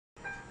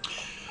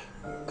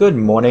Good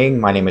morning,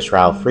 my name is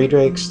Ralf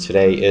Friedrichs.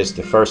 Today is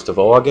the 1st of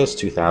August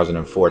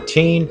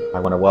 2014. I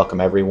want to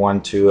welcome everyone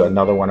to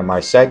another one of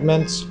my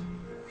segments.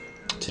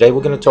 Today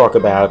we're going to talk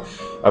about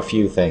a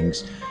few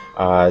things.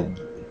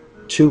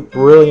 Two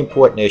really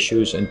important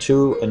issues, and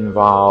two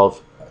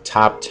involve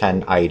top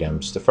 10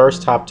 items. The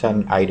first top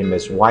 10 item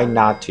is why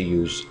not to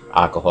use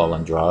alcohol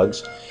and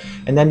drugs,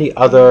 and then the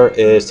other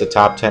is the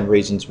top 10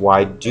 reasons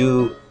why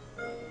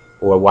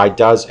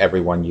does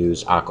everyone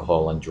use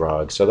alcohol and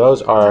drugs. So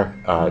those are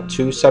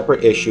two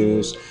separate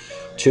issues.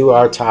 Two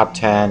are top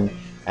 10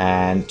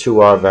 and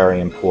two are very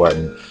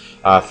important.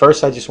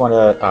 First, I just want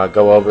to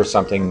go over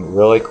something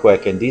really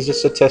quick, and these are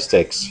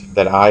statistics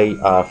that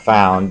I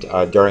found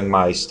during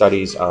my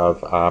studies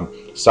of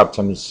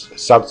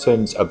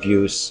substance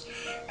abuse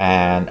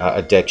and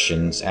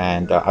addictions,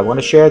 and I want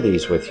to share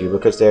these with you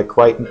because they're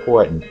quite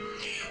important.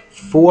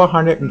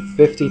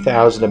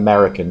 450,000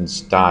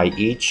 Americans die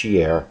each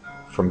year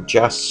from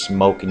just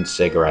smoking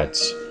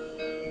cigarettes.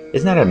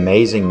 Isn't that an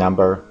amazing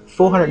number?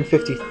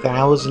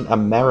 450,000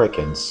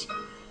 Americans.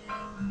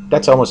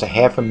 That's almost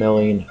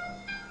 500,000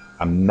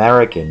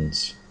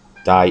 Americans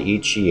die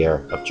each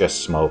year of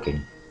just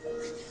smoking.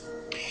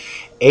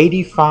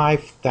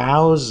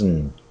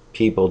 85,000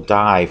 people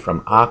die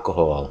from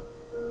alcohol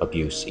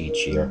abuse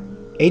each year.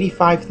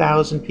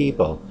 85,000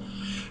 people.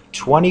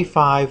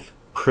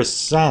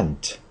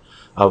 25%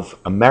 of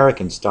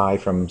Americans die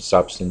from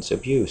substance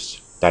abuse.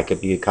 That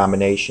could be a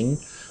combination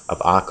of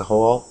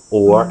alcohol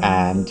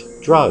and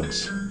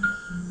drugs.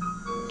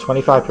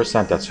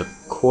 25%, that's a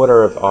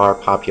quarter of our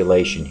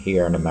population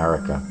here in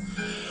America.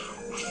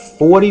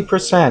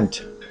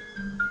 40%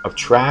 of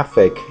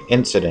traffic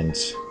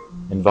incidents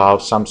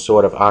involve some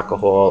sort of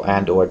alcohol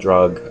and or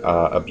drug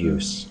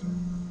abuse.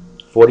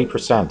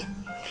 40%.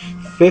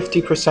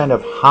 50%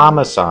 of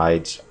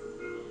homicides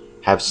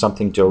have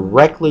something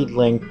directly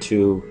linked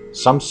to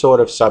some sort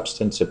of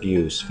substance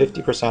abuse.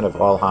 50% of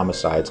all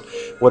homicides.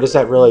 What does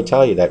that really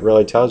tell you? That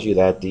really tells you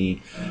that the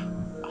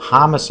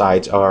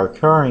homicides are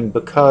occurring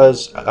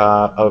because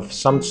of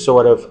some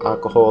sort of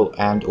alcohol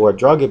and or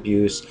drug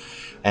abuse,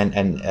 and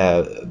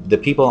the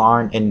people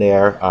aren't in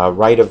their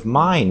right of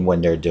mind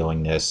when they're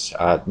doing this.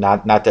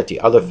 Not that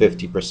the other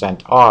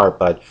 50% are,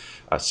 but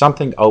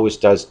something always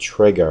does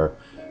trigger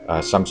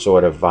some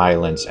sort of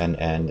violence,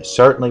 and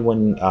certainly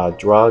when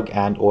drug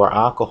and or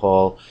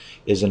alcohol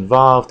is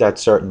involved, that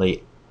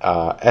certainly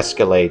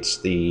accelerates,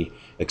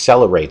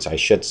 I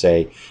should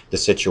say, the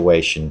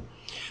situation.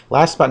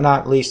 Last but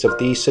not least of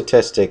these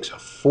statistics,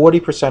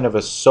 40% of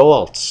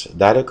assaults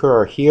that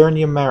occur here in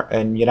the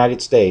United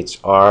States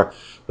are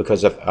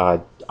because of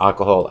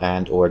alcohol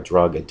and or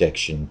drug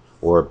addiction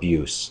or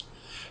abuse.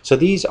 So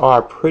these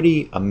are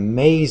pretty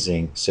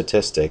amazing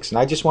statistics, and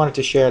I just wanted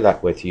to share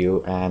that with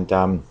you. And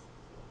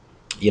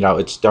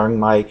it's during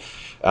my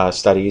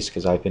studies,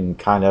 because I've been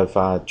kind of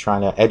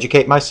trying to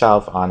educate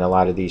myself on a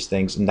lot of these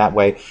things, and that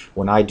way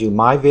when I do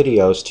my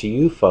videos to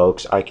you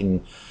folks, I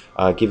can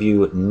give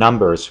you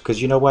numbers,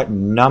 because you know what,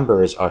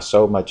 numbers are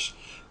so much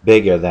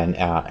bigger than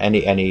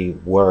any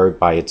word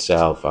by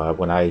itself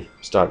when I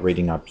start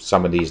reading up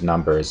some of these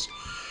numbers.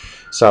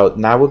 So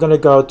now we're going to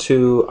go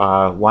to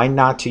why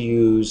not to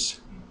use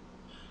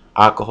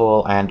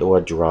alcohol and or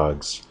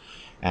drugs,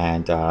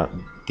 and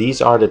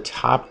these are the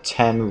top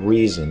 10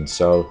 reasons.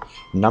 So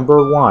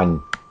number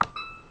 1,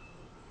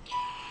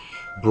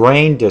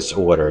 brain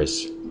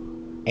disorders.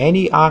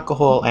 Any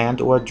alcohol and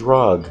or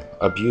drug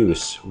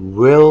abuse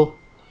will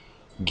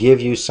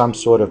give you some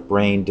sort of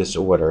brain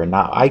disorder. And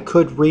now I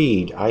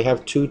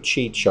have two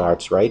cheat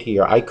charts right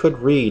here. I could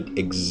read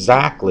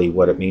exactly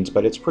what it means,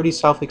 but it's pretty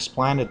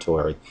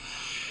self-explanatory.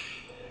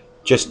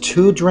 Just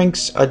 2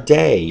 drinks a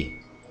day,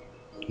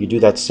 you do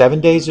that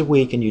 7 days a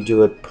week, and you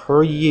do it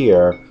per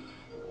year,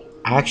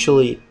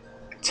 actually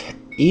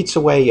eats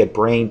away at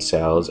brain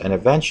cells and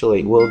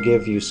eventually will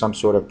give you some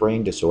sort of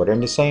brain disorder.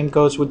 And the same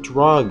goes with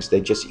drugs.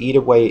 They just eat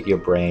away at your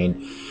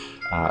brain.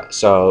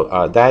 So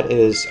that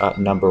is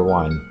number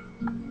 1.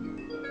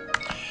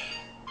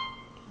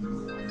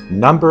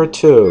 Number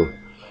 2,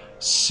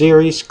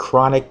 serious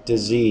chronic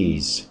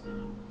disease,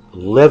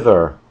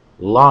 liver,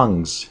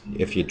 lungs.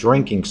 If you're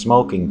drinking,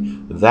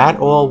 smoking, that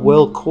all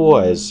will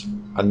cause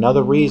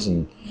another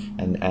reason.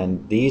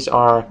 And these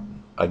are,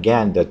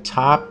 again, the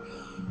top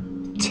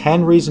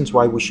 10 reasons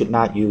why we should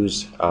not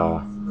use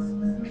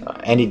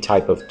any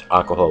type of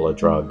alcohol or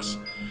drugs.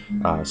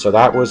 So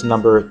that was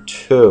number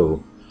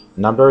 2.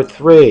 Number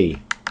 3,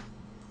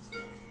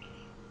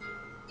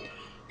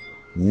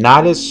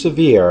 not as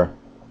severe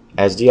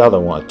as the other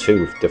one,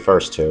 the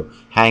first two,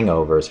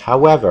 hangovers.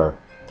 However,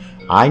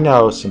 I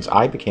know since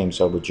I became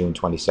sober June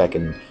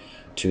 22nd,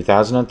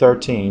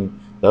 2013,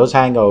 those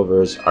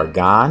hangovers are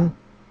gone.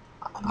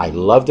 I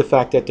love the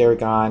fact that they're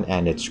gone,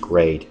 and it's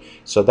great.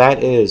 So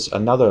that is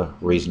another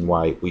reason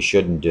why we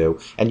shouldn't do.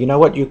 And you know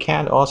what? You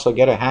can also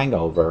get a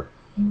hangover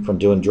from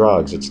doing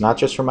drugs. It's not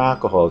just from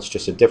alcohol. It's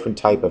just a different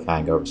type of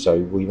hangover. So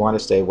we want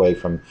to stay away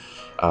from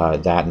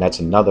that, and that's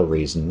another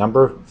reason.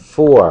 Number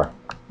 4,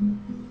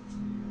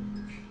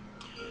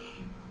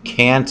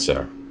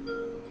 cancer.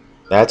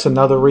 That's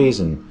another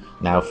reason.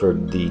 Now, for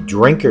the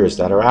drinkers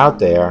that are out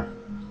there,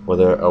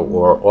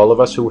 or all of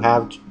us who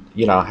have,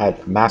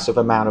 had massive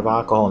amount of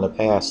alcohol in the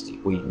past,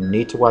 we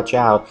need to watch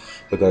out,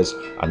 because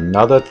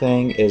another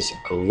thing is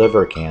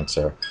liver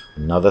cancer.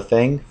 Another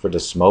thing for the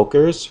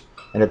smokers,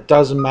 and it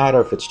doesn't matter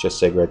if it's just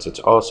cigarettes, it's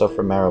also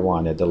for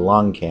marijuana, the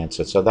lung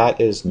cancer. So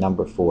that is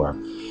number 4.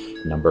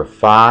 Number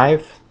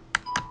 5,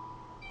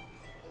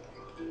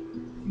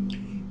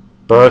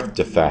 birth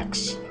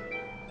defects.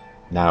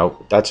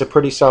 Now, that's a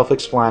pretty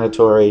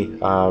self-explanatory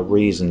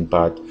reason,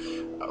 but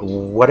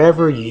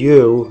whatever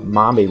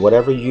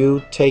whatever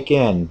you take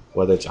in,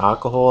 whether it's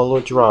alcohol or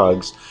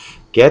drugs,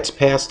 gets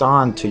passed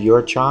on to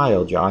your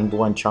child, your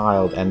unborn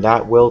child, and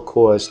that will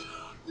cause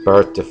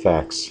birth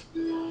defects.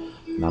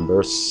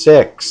 Number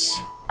 6,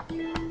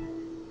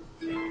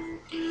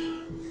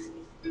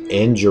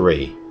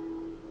 injury.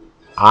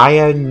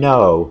 I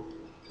know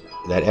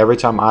that every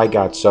time I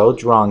got so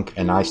drunk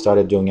and I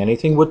started doing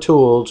anything with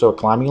tools or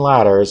climbing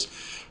ladders,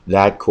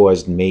 that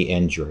caused me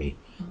injury.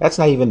 That's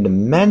not even to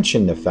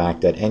mention the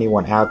fact that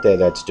anyone out there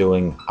that's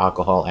doing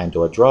alcohol and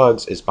or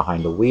drugs is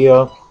behind the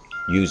wheel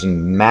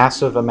using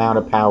massive amount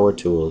of power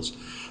tools.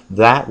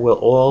 That will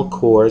all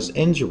cause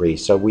injury.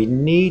 So we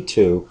need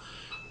to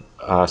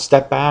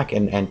step back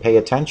and pay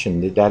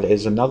attention. That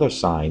is another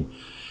sign.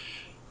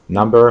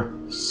 Number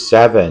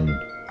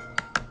 7,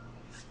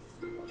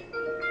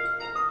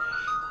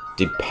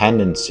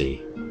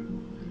 dependency.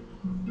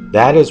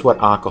 That is what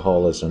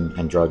alcoholism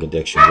and drug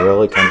addiction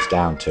really comes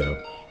down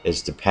to,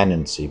 is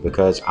dependency.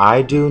 Because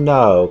I do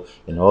know,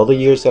 in all the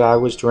years that I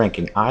was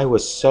drinking, I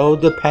was so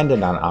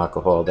dependent on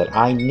alcohol that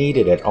I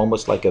needed it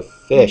almost like a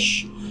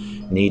fish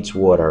needs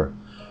water.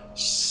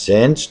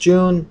 Since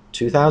June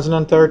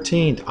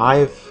 2013,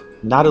 I've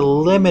not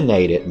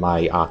eliminated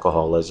my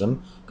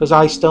alcoholism, because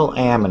I still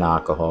am an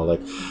alcoholic,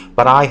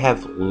 but I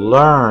have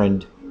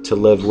learned to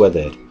live with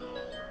it.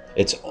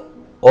 It's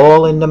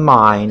all in the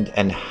mind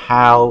and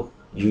how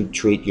you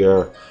treat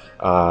your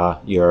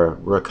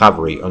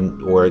recovery,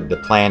 or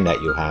the plan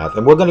that you have.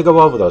 And we're going to go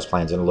over those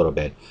plans in a little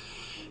bit.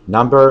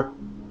 Number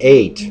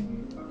 8,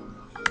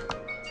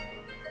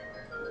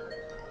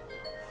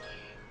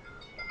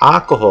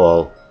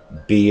 alcohol,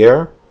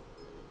 beer,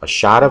 a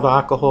shot of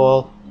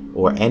alcohol,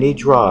 or any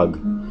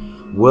drug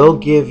will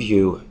give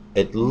you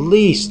at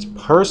least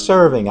per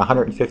serving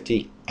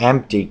 150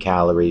 empty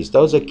calories.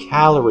 Those are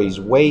calories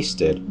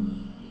wasted.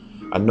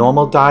 A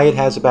normal diet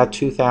has about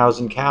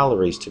 2,000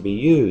 calories to be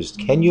used.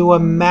 Can you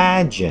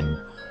imagine?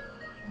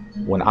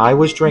 When I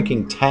was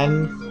drinking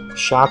 10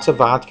 shots of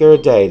vodka a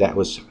day, that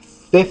was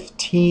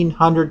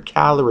 1,500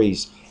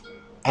 calories,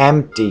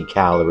 empty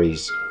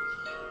calories.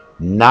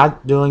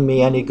 Not doing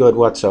me any good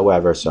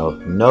whatsoever, so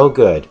no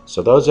good.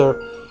 So those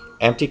are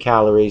empty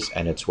calories,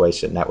 and it's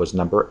wasted, and that was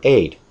number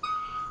 8.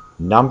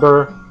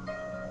 Number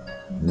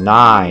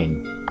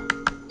 9.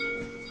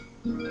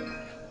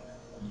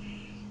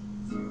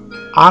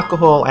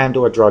 Alcohol and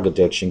or drug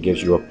addiction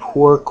gives you a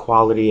poor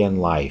quality in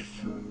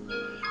life,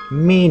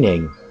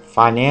 meaning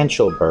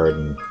financial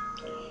burden,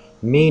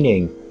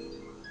 meaning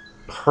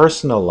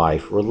personal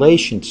life,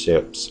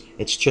 relationships.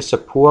 It's just a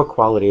poor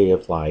quality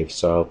of life.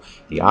 So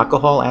the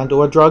alcohol and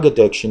or drug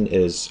addiction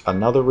is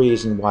another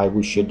reason why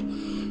we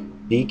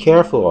should be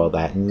careful of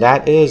that. And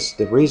that is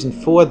the reason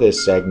for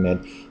this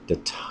segment, the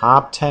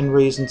top 10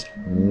 reasons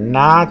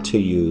not to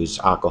use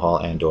alcohol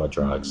and or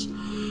drugs.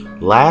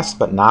 Last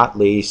but not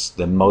least,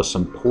 the most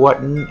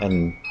important,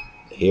 and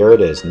here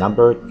it is,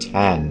 number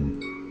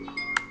 10.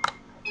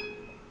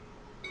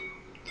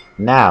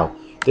 Now,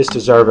 this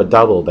deserves a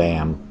double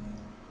bam,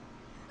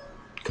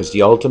 because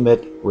the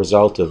ultimate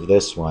result of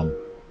this one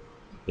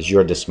is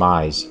your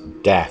demise,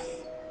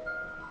 death.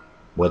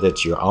 Whether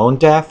it's your own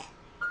death,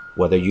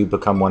 whether you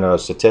become one of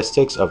those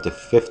statistics of the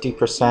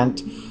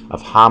 50%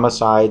 of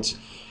homicides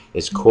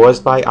is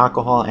caused by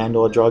alcohol and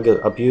or drug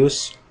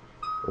abuse,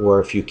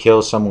 or if you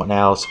kill someone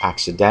else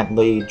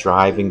accidentally,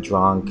 driving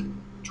drunk,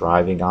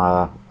 driving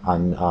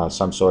on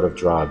some sort of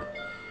drug.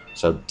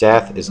 So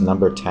death is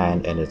number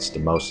 10, and it's the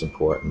most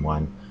important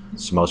one.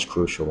 It's the most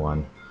crucial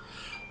one.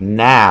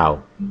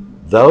 Now,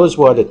 those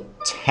were the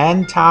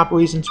 10 top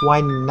reasons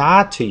why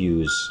not to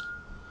use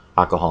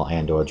alcohol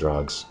and or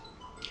drugs.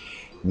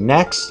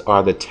 Next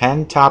are the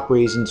 10 top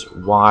reasons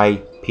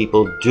why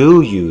people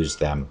do use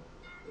them.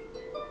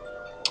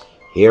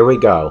 Here we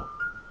go.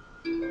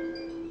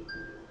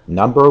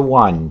 Number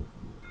 1.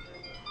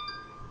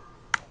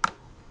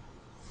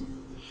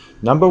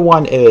 Number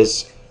 1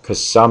 is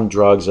because some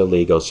drugs are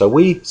legal. So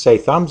we say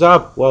thumbs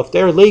up. Well, if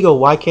they're legal,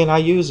 why can't I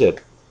use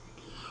it?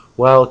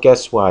 Well,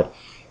 guess what?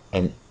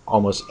 In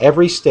almost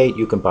every state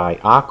you can buy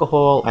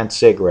alcohol and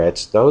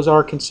cigarettes. Those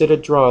are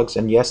considered drugs,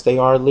 and yes, they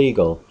are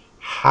legal.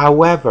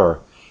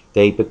 However,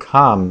 they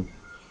become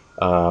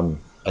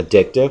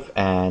addictive,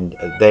 and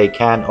they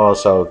can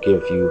also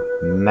give you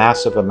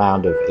massive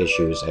amount of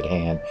issues at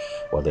hand,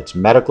 whether it's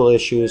medical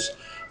issues,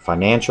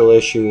 financial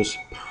issues,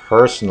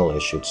 personal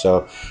issues.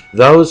 So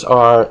those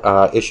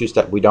are issues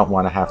that we don't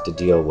want to have to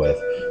deal with.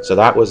 So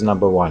that was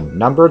number 1.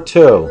 Number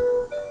 2,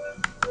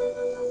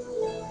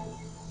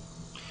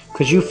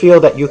 because you feel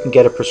that you can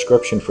get a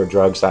prescription for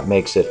drugs that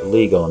makes it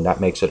legal and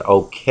that makes it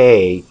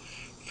okay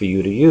for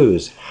you to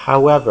use.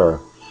 However,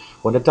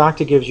 when a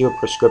doctor gives you a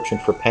prescription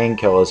for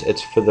painkillers,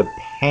 it's for the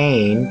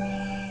pain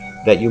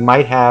that you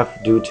might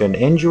have due to an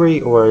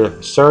injury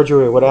or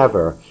surgery or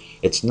whatever.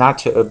 It's not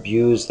to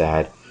abuse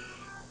that.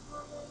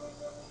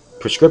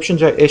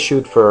 Prescriptions are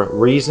issued for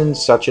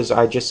reasons such as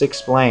I just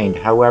explained.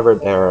 However,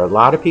 there are a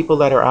lot of people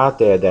that are out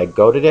there that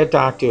go to their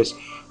doctors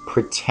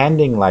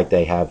pretending like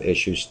they have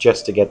issues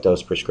just to get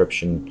those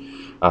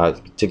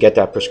to get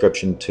that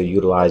prescription to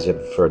utilize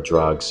it for a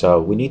drug.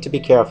 So we need to be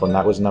careful, and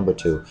that was number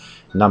 2.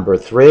 Number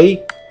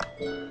 3,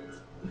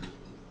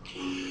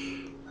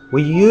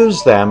 we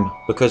use them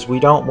because we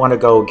don't want to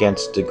go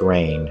against the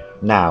grain.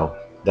 Now,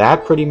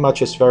 that pretty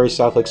much is very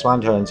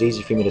self-explanatory, and it's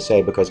easy for me to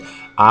say because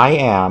I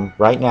am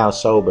right now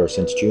sober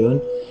since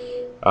June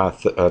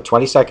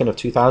 22nd of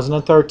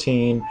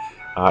 2013.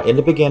 In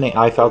the beginning,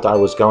 I felt I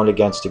was going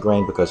against the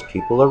grain because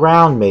people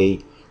around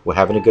me were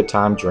having a good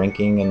time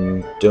drinking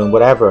and doing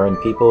whatever,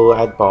 and people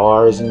at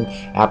bars and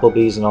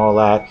Applebee's and all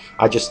that.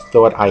 I just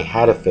thought I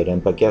had to fit in,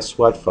 but guess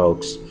what,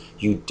 folks?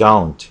 You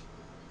don't.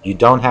 You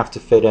don't have to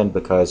fit in,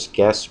 because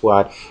guess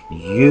what?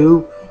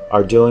 You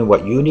are doing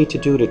what you need to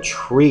do to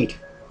treat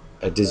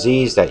a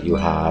disease that you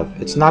have.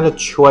 It's not a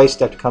choice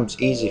that comes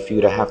easy for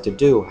you to have to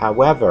do.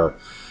 However,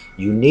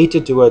 you need to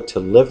do it to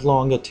live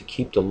longer, to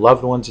keep the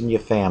loved ones in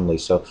your family.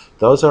 So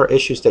those are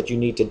issues that you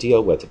need to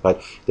deal with.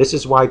 But this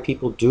is why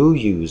people do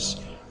use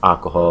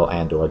alcohol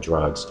and or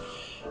drugs.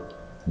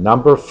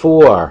 Number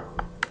 4,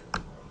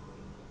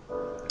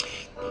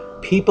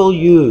 people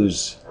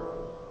use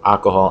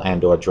alcohol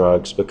and or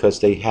drugs because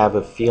they have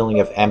a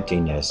feeling of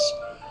emptiness.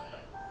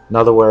 In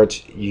other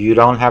words, you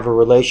don't have a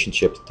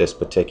relationship at this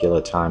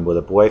particular time with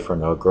a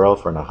boyfriend or a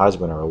girlfriend, a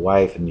husband or a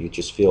wife, and you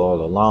just feel all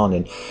alone,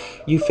 and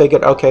you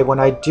figured, okay, when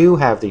I do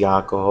have the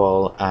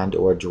alcohol and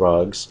or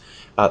drugs,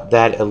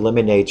 that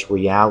eliminates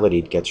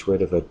reality, gets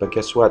rid of it. But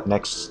guess what?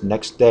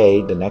 Next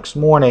day, the next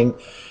morning,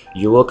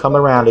 you will come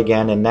around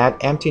again, and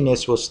that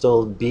emptiness will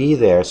still be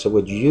there. So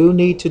what you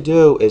need to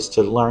do is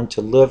to learn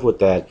to live with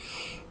that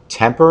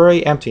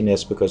temporary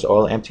emptiness, because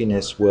all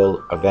emptiness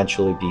will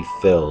eventually be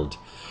filled.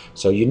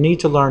 So you need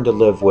to learn to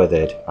live with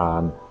it.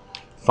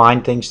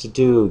 Find things to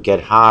do, get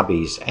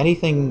hobbies,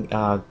 anything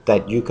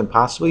that you can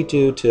possibly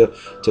do to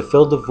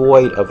fill the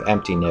void of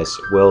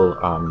emptiness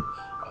will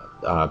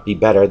be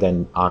better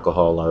than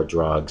alcohol or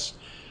drugs.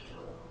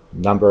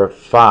 Number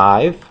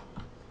 5,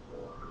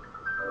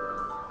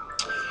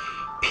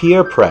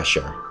 peer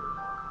pressure.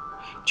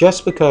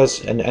 Just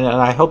because, and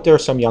I hope there are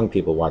some young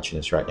people watching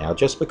this right now,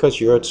 just because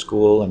you're at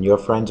school and your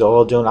friends are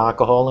all doing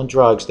alcohol and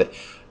drugs, that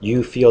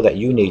you feel that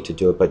you need to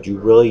do it, but you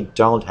really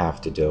don't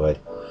have to do it.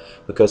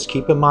 Because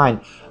keep in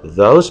mind,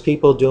 those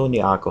people doing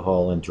the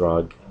alcohol and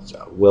drugs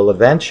will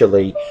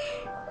eventually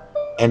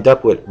end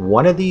up with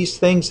one of these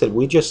things that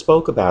we just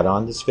spoke about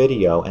on this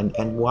video.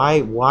 And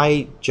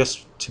why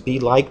just to be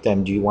like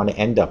them do you want to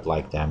end up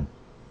like them?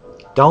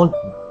 Don't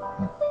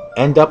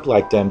end up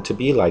like them to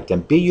be like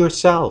them. Be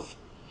yourself.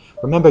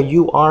 Remember,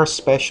 you are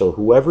special.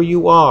 Whoever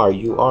you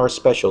are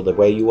special the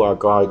way you are.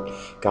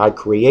 God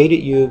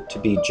created you to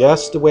be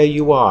just the way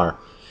you are.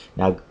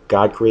 Now,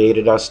 God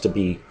created us to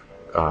be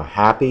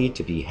happy,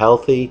 to be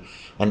healthy,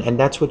 and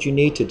that's what you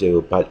need to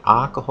do. But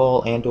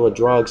alcohol and or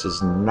drugs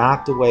is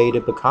not the way to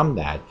become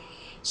that.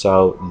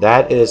 So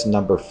that is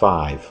number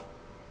 5.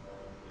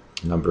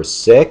 Number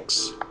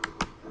 6,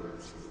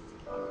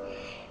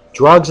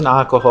 drugs and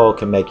alcohol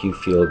can make you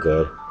feel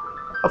good.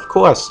 Of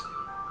course,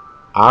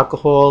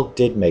 alcohol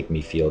did make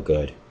me feel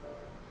good.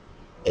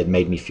 It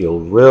made me feel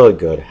really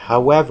good.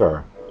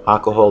 However,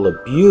 alcohol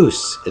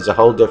abuse is a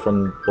whole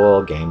different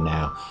ball game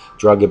now.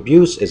 Drug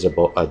abuse is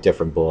a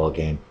different ball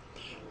game.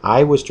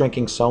 I was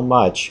drinking so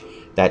much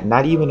that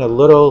not even a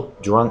little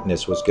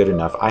drunkenness was good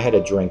enough. I had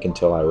to drink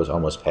until I was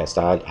almost passed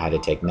out. I had to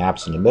take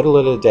naps in the middle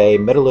of the day,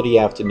 middle of the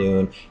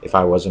afternoon if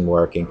I wasn't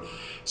working.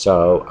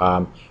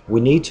 So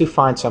we need to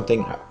find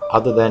something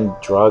other than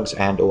drugs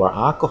and or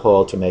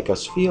alcohol to make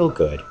us feel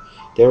good.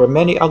 There are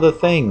many other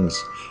things.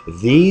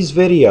 These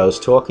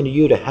videos talking to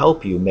you to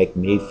help you make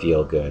me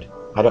feel good.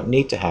 I don't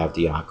need to have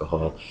the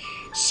alcohol.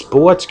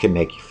 Sports can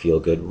make you feel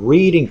good.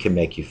 Reading can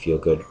make you feel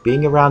good.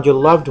 Being around your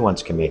loved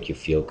ones can make you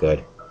feel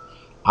good.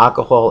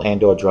 Alcohol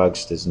and or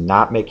drugs does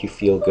not make you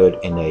feel good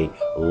in a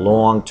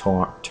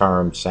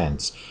long-term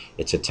sense.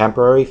 It's a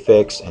temporary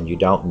fix and you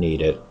don't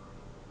need it.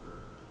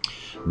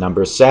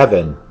 Number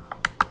 7.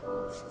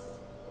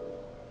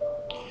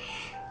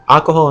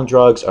 Alcohol and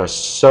drugs are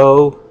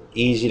so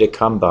easy to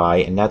come by,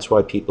 and that's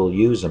why people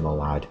use them a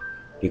lot.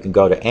 You can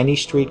go to any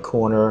street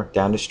corner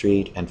down the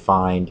street and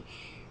find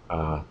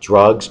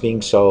drugs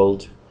being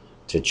sold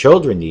to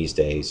children these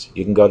days.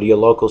 You can go to your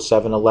local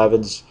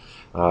 7-Elevens,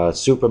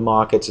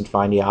 supermarkets, and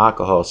find the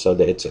alcohol, so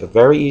that it's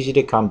very easy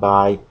to come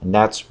by, and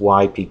that's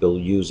why people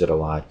use it a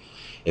lot.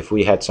 If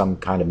we had some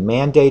kind of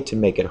mandate to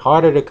make it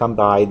harder to come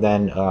by,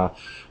 then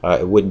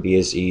it wouldn't be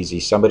as easy.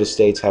 Some of the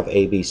states have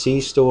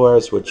ABC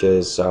stores, which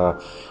is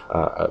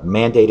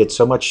mandated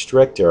so much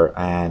stricter,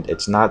 and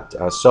it's not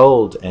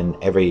sold in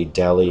every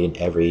deli and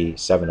every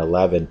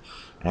 7-Eleven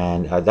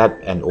and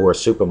or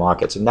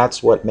supermarkets, and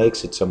that's what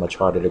makes it so much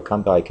harder to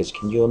come by. Because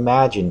can you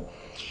imagine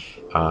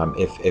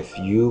if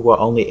you were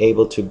only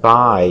able to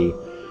buy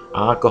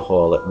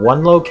alcohol at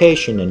one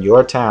location in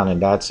your town, and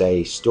that's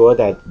a store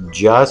that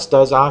just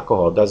does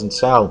alcohol, doesn't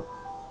sell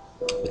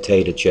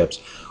potato chips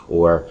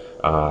or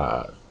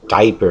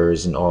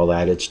diapers and all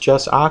that, it's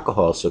just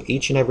alcohol. So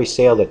each and every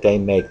sale that they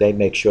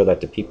make sure that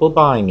the people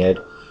buying it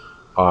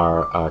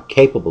are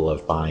capable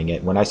of buying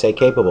it. When I say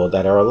capable,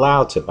 that are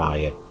allowed to buy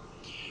it.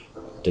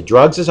 The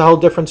drugs is a whole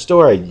different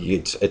story.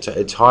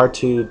 It's hard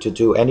to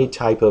do any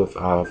type of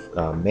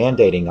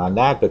mandating on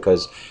that,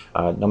 because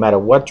no matter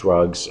what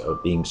drugs are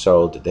being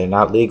sold, they're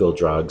not legal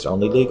drugs.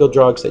 Only legal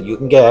drugs that you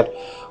can get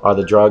are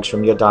the drugs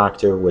from your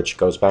doctor, which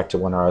goes back to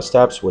one of our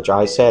steps, which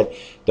I said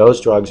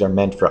those drugs are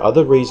meant for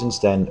other reasons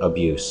than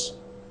abuse.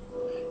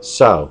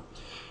 So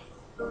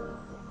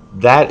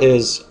that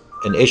is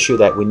an issue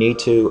that we need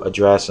to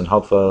address, and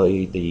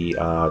hopefully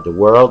the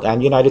world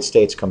and United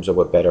States comes up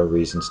with better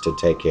reasons to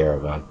take care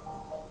of it.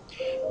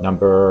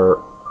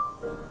 Number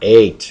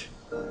 8.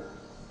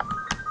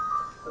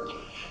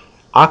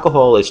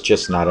 Alcohol is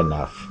just not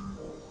enough.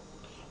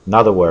 In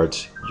other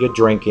words, you're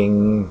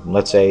drinking,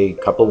 let's say, a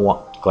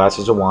couple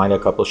glasses of wine, a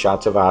couple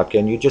shots of vodka,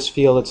 and you just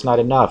feel it's not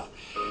enough.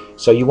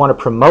 So you want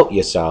to promote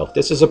yourself.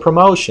 This is a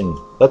promotion.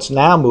 Let's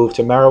now move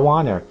to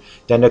marijuana,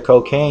 then to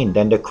cocaine,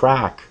 then to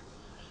crack.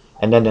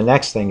 And then the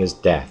next thing is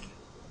death.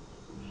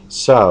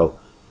 So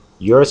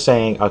you're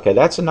saying, okay,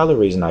 that's another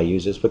reason I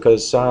use this,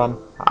 because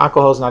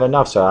alcohol is not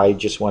enough, so I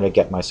just want to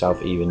get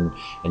myself even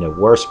in a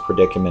worse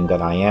predicament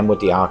than I am with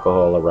the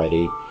alcohol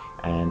already.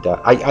 And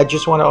I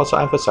just want to also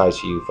emphasize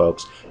to you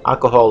folks,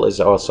 alcohol is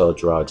also a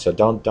drug, so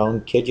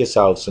don't kid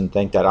yourselves and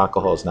think that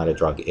alcohol is not a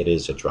drug. It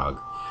is a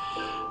drug.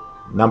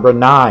 Number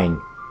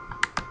 9,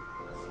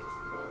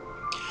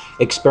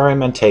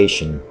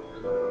 experimentation.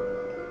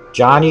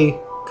 Johnny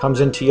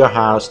comes into your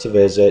house to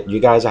visit. You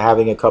guys are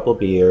having a couple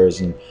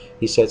beers, and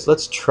he says,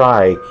 let's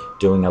try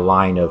doing a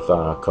line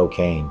of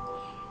cocaine.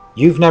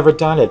 You've never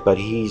done it, but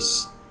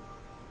he's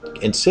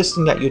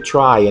insisting that you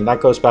try, and that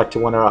goes back to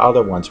one of our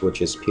other ones,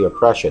 which is peer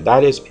pressure.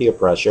 That is peer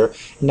pressure.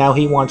 Now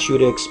he wants you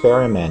to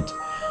experiment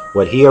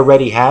what he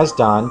already has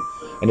done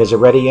and is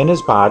already in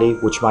his body,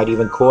 which might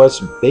even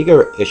cause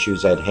bigger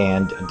issues at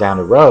hand down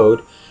the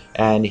road,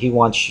 and he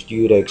wants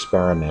you to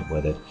experiment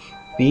with it.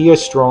 Be a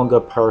stronger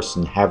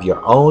person. Have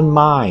your own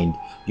mind.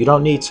 You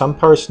don't need some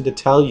person to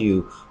tell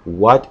you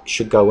what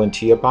should go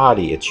into your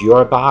body. It's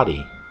your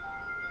body.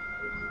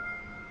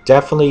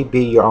 Definitely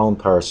be your own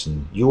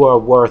person. You are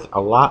worth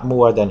a lot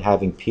more than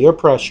having peer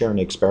pressure and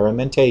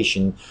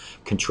experimentation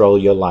control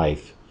your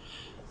life.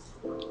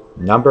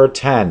 Number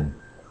 10.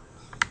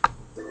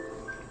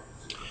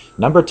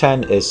 Number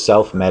 10 is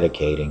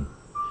self-medicating,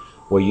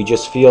 where you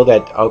just feel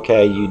that,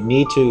 okay, you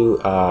need to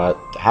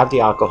have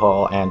the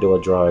alcohol and or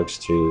drugs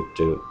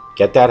to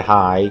get that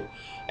high,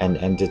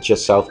 and to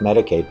just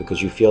self-medicate,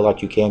 because you feel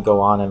like you can't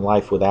go on in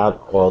life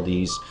without all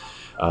these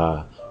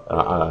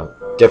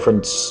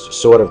different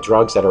sort of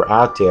drugs that are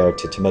out there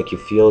to make you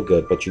feel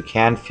good. But you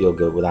can feel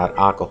good without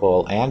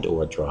alcohol and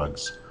or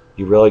drugs.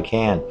 You really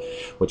can.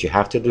 What you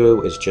have to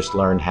do is just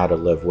learn how to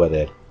live with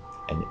it.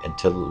 And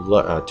to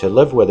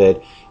live with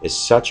it is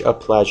such a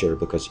pleasure,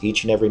 because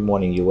each and every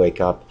morning you wake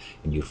up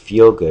and you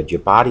feel good. Your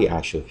body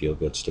actually feels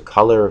good. So the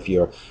color of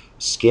your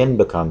skin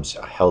becomes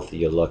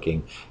healthier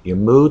looking. Your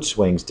mood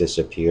swings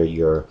disappear.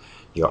 Your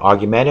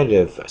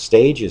argumentative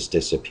stages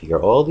disappear.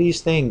 All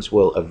these things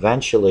will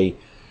eventually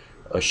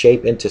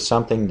shape into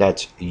something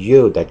that's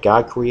you, that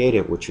God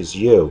created, which is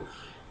you.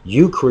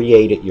 You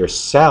created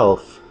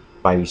yourself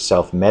by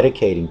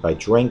self-medicating, by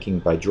drinking,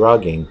 by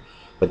drugging,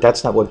 but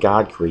that's not what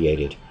God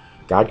created.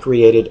 God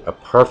created a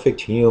perfect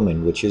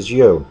human, which is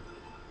you.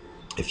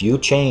 If you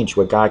change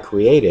what God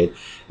created,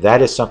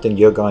 that is something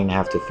you're going to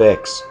have to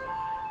fix.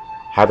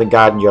 Having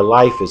God in your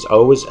life is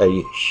always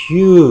a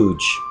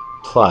huge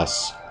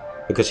plus,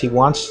 because He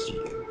wants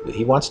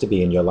to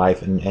be in your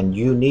life, and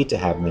you need to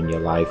have Him in your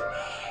life.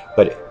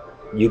 But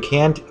you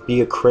can't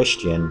be a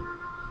Christian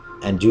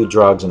and do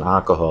drugs and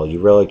alcohol. You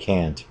really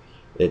can't.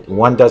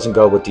 One doesn't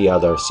go with the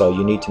other, so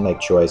you need to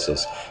make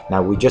choices.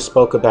 Now, we just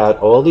spoke about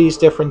all these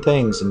different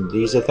things, and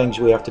these are things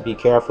we have to be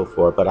careful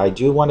for, but I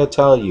do want to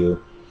tell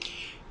you,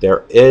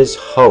 there is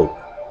hope.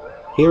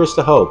 Here's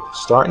the hope.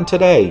 Starting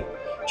today,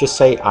 just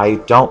say, I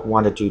don't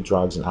want to do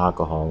drugs and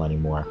alcohol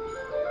anymore.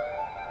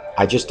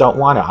 I just don't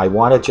want to. I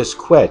want to just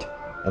quit.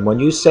 And when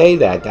you say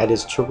that, that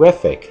is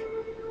terrific.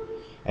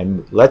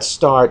 And let's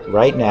start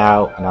right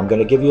now, and I'm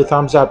going to give you a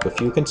thumbs up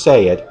if you can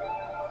say it.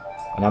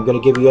 And I'm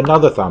going to give you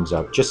another thumbs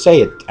up. Just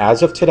say it.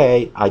 As of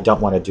today, I don't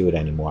want to do it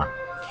anymore.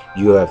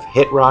 You have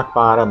hit rock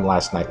bottom.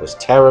 Last night was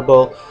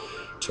terrible.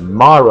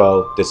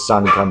 Tomorrow, the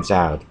sun comes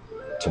out.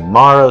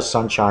 Tomorrow,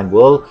 sunshine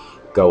will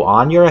go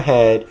on your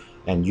head,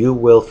 and you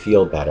will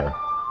feel better.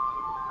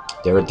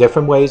 There are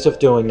different ways of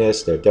doing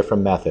this. There are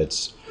different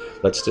methods.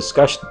 Let's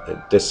discuss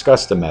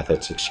the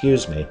methods.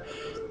 Excuse me.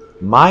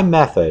 My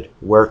method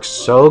works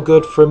so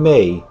good for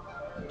me.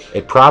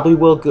 It probably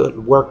will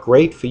work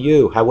great for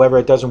you. However,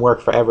 it doesn't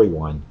work for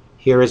everyone.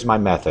 Here is my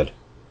method.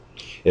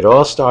 It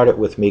all started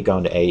with me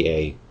going to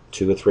AA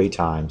 2 or 3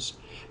 times,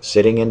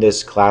 sitting in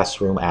this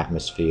classroom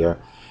atmosphere,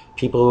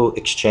 people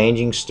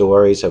exchanging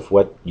stories of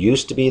what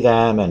used to be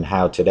them and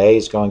how today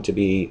is going to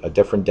be a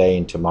different day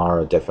and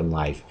tomorrow a different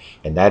life.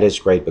 And that is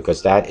great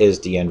because that is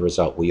the end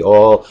result. We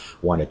all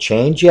want to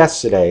change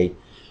yesterday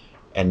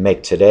and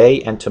make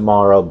today and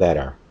tomorrow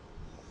better.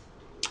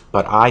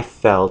 But I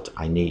felt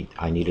I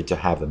needed to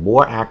have a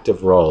more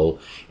active role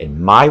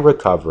in my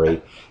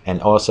recovery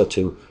and also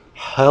to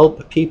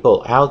help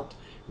people out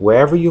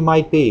wherever you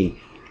might be,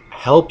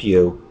 help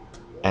you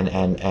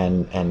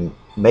and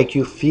make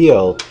you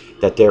feel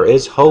that there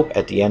is hope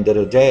at the end of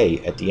the day.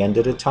 At the end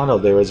of the tunnel,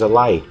 there is a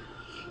light.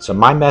 So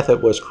my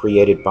method was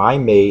created by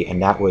me,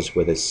 and that was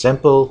with a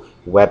simple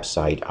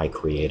website I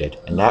created.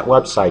 And that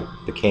website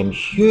became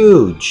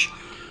huge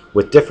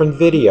with different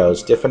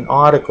videos, different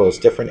articles,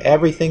 different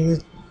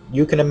everything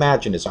you can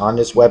imagine is on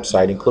this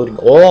website, including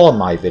all of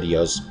my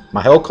videos,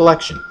 my whole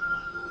collection.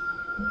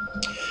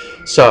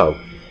 So,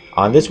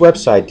 on this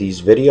website,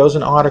 these videos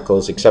and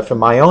articles, except for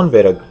my own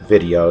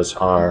videos,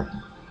 are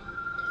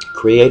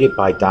created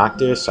by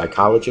doctors,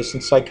 psychologists,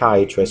 and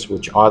psychiatrists,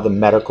 which are the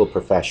medical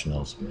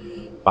professionals.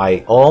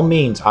 By all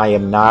means, I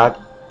am not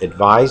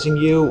advising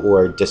you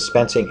or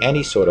dispensing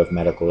any sort of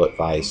medical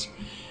advice.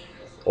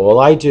 All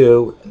I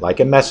do, like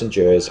a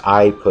messenger, is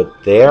I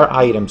put their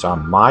items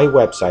on my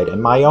website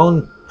and my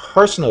own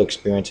personal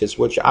experiences,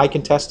 which I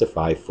can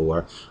testify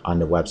for on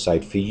the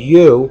website for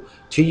you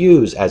to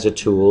use as a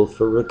tool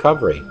for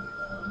recovery.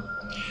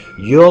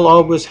 You'll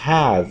always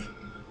have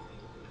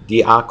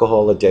the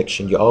alcohol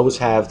addiction. You always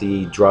have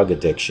the drug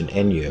addiction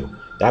in you.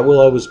 That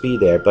will always be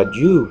there. But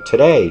you,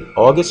 today,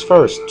 August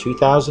 1st,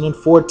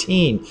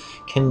 2014,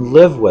 can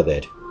live with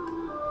it.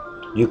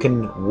 You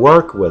can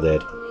work with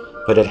it,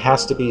 but it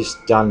has to be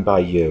done by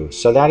you.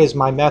 So that is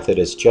my method,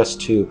 is just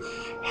to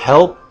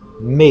help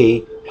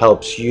me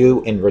helps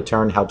you, in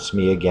return helps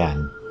me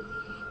again.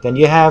 Then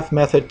you have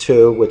method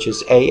 2, which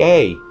is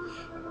AA.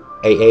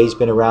 AA's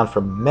been around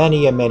for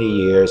many and many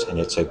years, and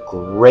it's a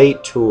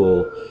great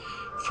tool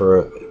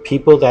for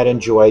people that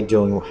enjoy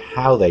doing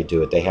how they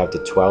do it. They have the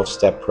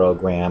 12-step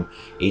program.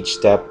 Each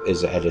step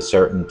is at a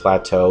certain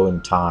plateau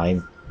in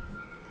time.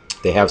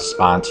 They have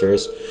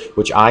sponsors,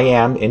 which I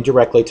am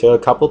indirectly to a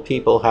couple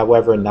people,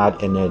 however,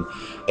 not in an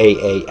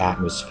AA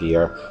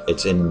atmosphere.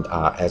 It's in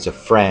as a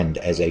friend,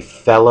 as a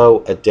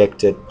fellow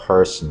addicted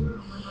person.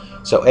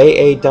 So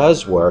AA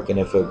does work, and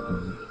if it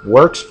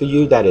works for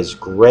you, that is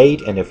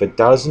great. And if it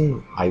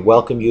doesn't, I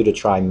welcome you to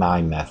try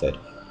my method.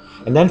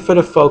 And then for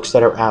the folks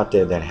that are out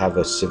there that have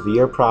a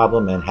severe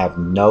problem and have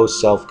no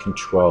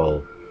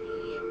self-control,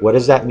 what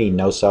does that mean,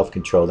 no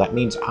self-control? That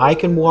means I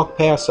can walk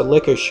past a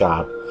liquor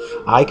shop,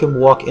 I can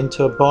walk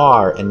into a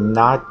bar and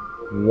not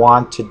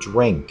want to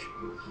drink.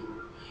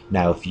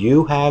 Now, if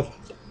you have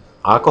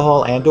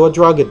alcohol and or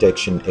drug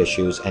addiction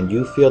issues and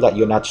you feel that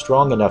you're not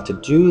strong enough to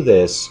do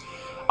this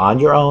on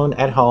your own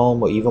at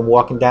home or even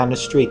walking down the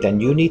street,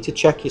 then you need to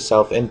check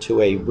yourself into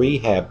a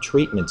rehab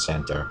treatment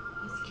center.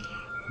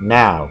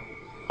 Now,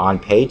 on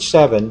page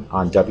 7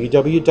 on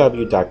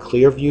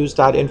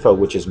www.clearviews.info,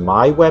 which is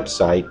my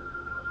website,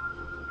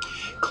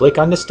 click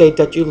on the state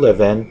that you live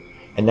in,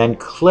 and then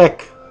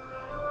click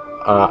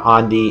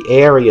on the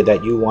area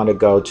that you want to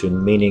go to,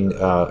 meaning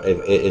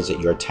is it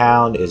your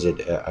town, is it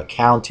a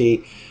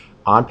county.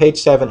 On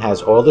page 7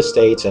 has all the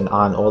states, and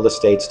on all the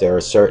states there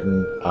are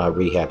certain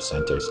rehab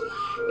centers.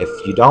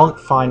 If you don't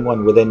find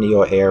one within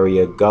your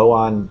area, go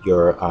on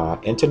your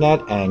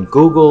internet and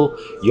Google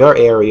your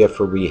area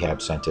for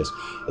rehab centers.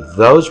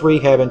 Those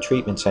rehab and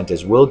treatment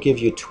centers will give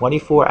you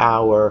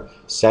 24-hour,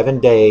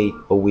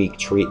 7-day-a-week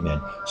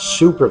treatment,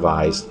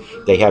 supervised.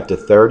 They have the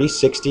 30,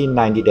 60,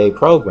 90-day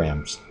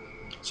programs.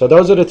 So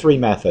those are the 3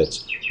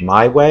 methods.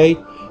 My way,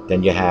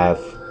 then you have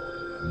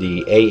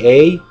the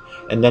AA,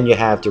 and then you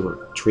have the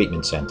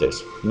treatment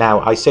centers. Now,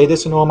 I say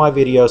this in all my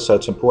videos, so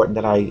it's important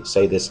that I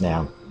say this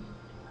now.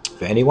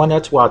 For anyone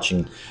that's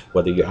watching,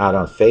 whether you're out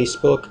on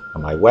Facebook,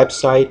 on my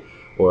website,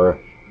 or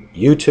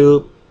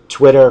YouTube,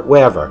 Twitter,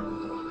 wherever,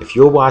 if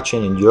you're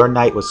watching and your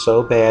night was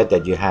so bad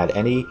that you had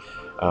any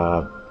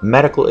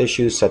medical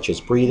issues such as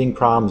breathing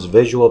problems,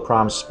 visual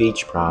problems,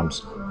 speech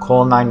problems,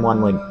 call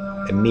 911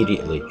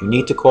 immediately. You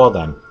need to call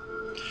them.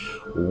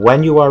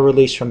 When you are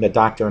released from the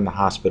doctor in the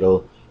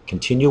hospital,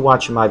 continue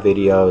watching my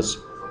videos.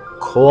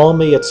 Call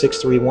me at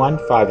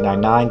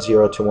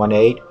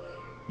 631-599-0218.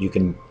 You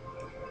can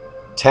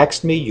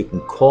text me, you can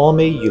call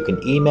me, you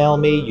can email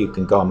me, you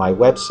can go on my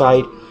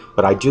website,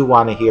 but I do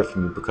want to hear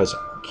from you, because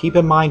keep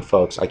in mind,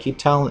 folks, I keep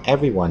telling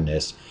everyone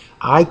this,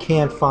 I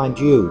can't find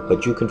you,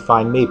 but you can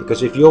find me,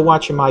 because if you're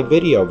watching my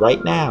video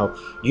right now,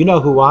 you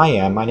know who I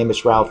am. My name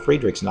is Ralf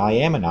Friedrichs, and I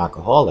am an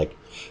alcoholic,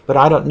 but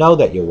I don't know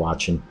that you're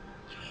watching.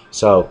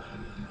 So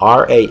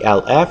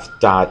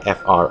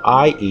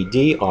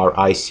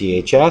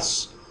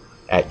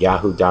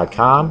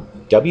ralf.friedrichs@yahoo.com,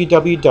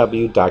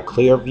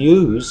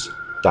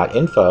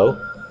 www.clearviews.info,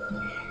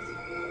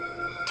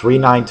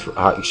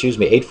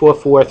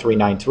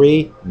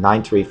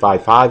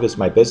 844-393-9355 is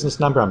my business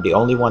number. I'm the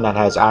only one that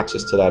has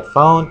access to that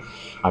phone.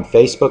 On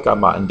Facebook,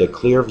 I'm under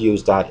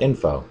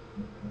clearviews.info.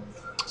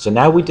 So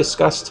now we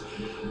discussed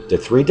the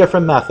 3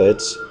 different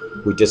methods.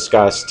 We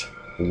discussed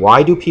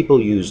why do people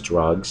use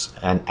drugs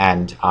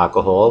and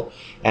alcohol,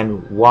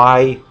 and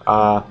why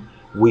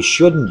we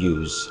shouldn't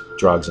use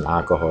drugs and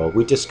alcohol.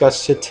 We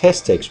discussed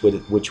statistics,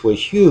 which were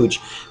huge.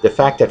 The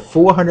fact that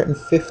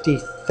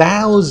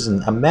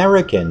 450,000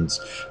 Americans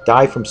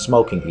die from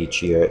smoking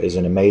each year is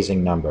an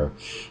amazing number.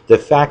 The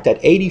fact that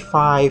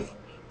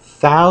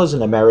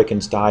 85,000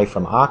 Americans die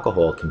from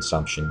alcohol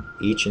consumption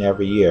each and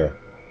every year.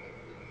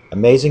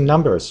 Amazing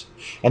numbers.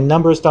 And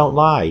numbers don't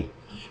lie.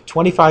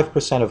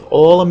 25% of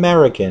all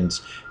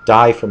Americans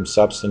die from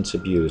substance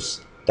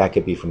abuse. That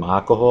could be from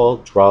alcohol,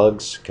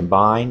 drugs,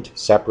 combined,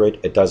 separate,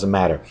 it doesn't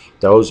matter.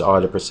 Those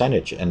are the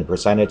percentage, and the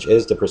percentage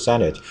is the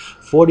percentage.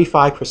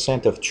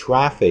 45% of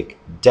traffic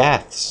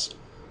deaths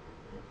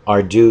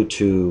are due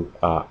to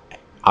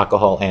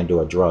alcohol and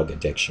or drug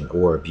addiction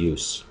or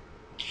abuse.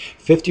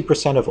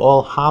 50% of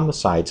all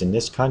homicides in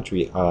this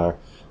country are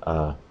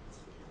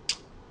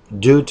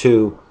due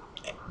to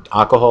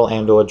alcohol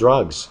and or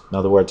drugs. In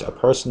other words, a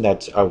person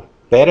that's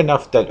bad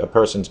enough that a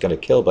person's going to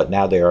kill, but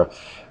now they are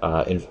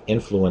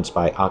influenced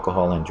by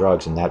alcohol and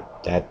drugs, and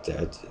that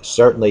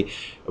certainly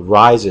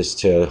rises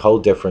to a whole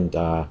different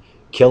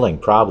killing,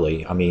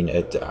 probably. I mean,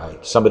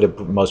 some of the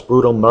most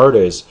brutal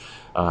murders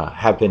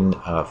have been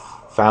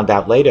found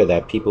out later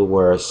that people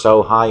were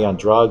so high on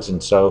drugs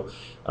and so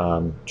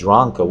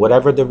drunk, or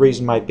whatever the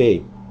reason might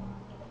be.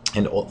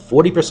 And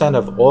 40%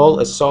 of all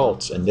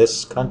assaults in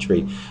this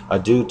country are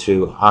due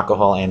to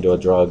alcohol and or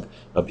drug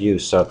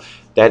abuse. So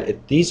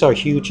these are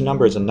huge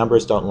numbers, and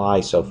numbers don't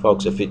lie. So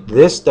folks, if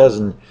this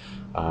doesn't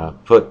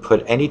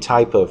put any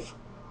type of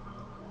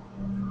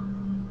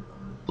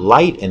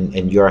light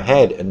in your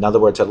head, in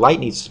other words, a light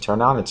needs to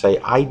turn on and say,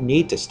 I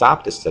need to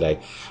stop this today.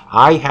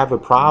 I have a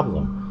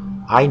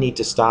problem. I need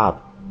to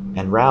stop.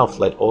 And Ralph,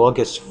 let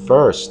August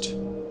 1st,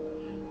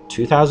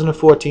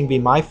 2014 be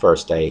my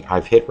first day.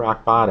 I've hit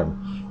rock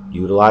bottom.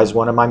 Utilize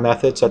one of my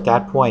methods at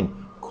that point.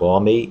 Call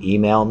me,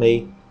 email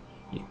me.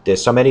 There's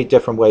so many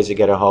different ways to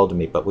get a hold of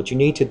me, but what you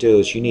need to do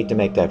is you need to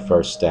make that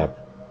first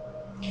step.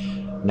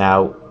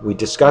 Now, we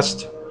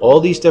discussed all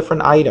these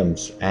different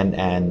items,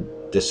 and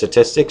the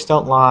statistics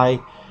don't lie.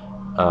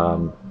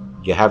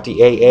 You have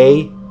the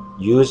AA,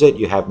 use it.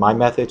 You have my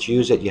methods,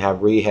 use it. You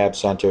have rehab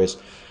centers.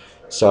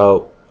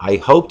 So I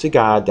hope to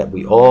God that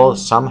we all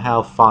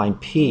somehow find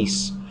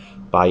peace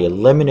by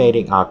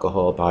eliminating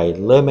alcohol, by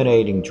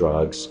eliminating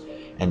drugs,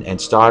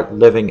 and start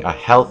living a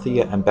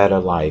healthier and better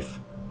life.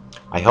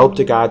 I hope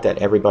to God that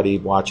everybody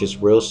watches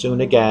real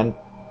soon again.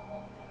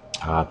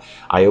 I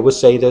always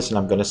say this, and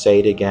I'm going to say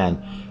it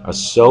again. A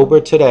sober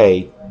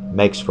today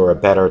makes for a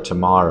better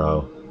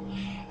tomorrow.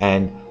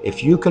 And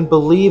if you can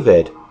believe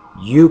it,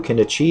 you can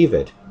achieve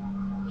it.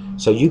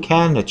 So you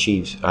can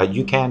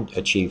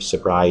achieve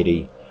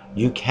sobriety.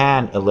 You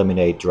can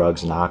eliminate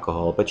drugs and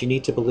alcohol, but you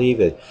need to believe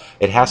it.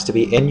 It has to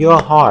be in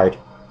your heart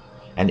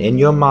and in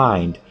your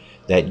mind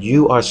that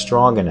you are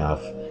strong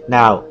enough.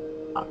 Now,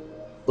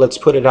 let's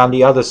put it on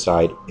the other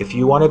side. If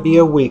you want to be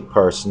a weak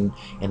person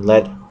and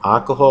let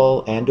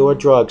alcohol and or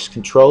drugs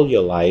control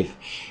your life,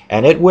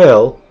 and it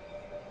will,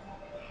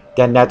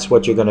 then that's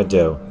what you're going to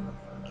do.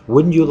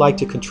 Wouldn't you like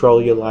to control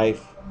your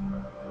life?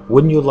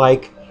 Wouldn't you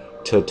like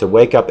to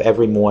wake up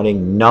every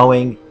morning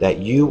knowing that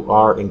you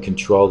are in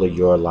control of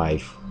your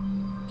life?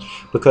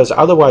 Because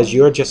otherwise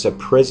you're just a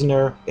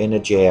prisoner in a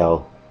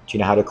jail. Do you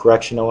know how the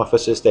correctional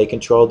officers, they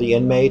control the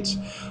inmates?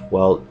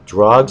 Well,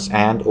 drugs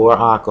and or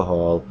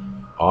alcohol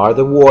are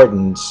the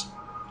wardens,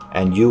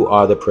 and you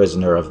are the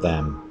prisoner of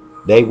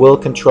them. They will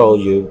control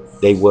you.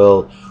 They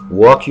will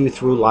walk you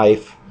through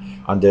life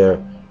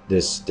under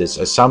this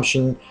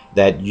assumption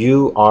that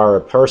you are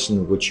a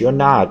person, which you're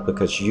not,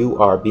 because you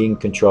are being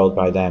controlled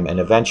by them, and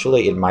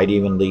eventually it might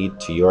even lead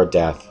to your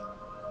death.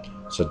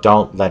 So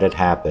don't let it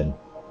happen.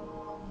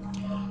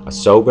 A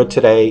sober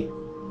today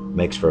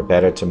makes for a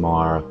better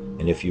tomorrow,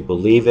 and if you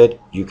believe it,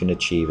 you can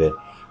achieve it.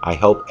 I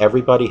hope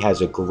everybody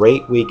has a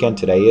great weekend.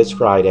 Today is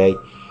Friday.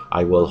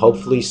 I will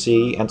hopefully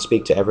see and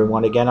speak to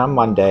everyone again on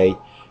Monday,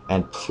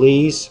 and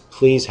please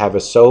have a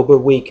sober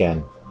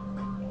weekend.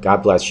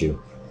 God bless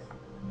you.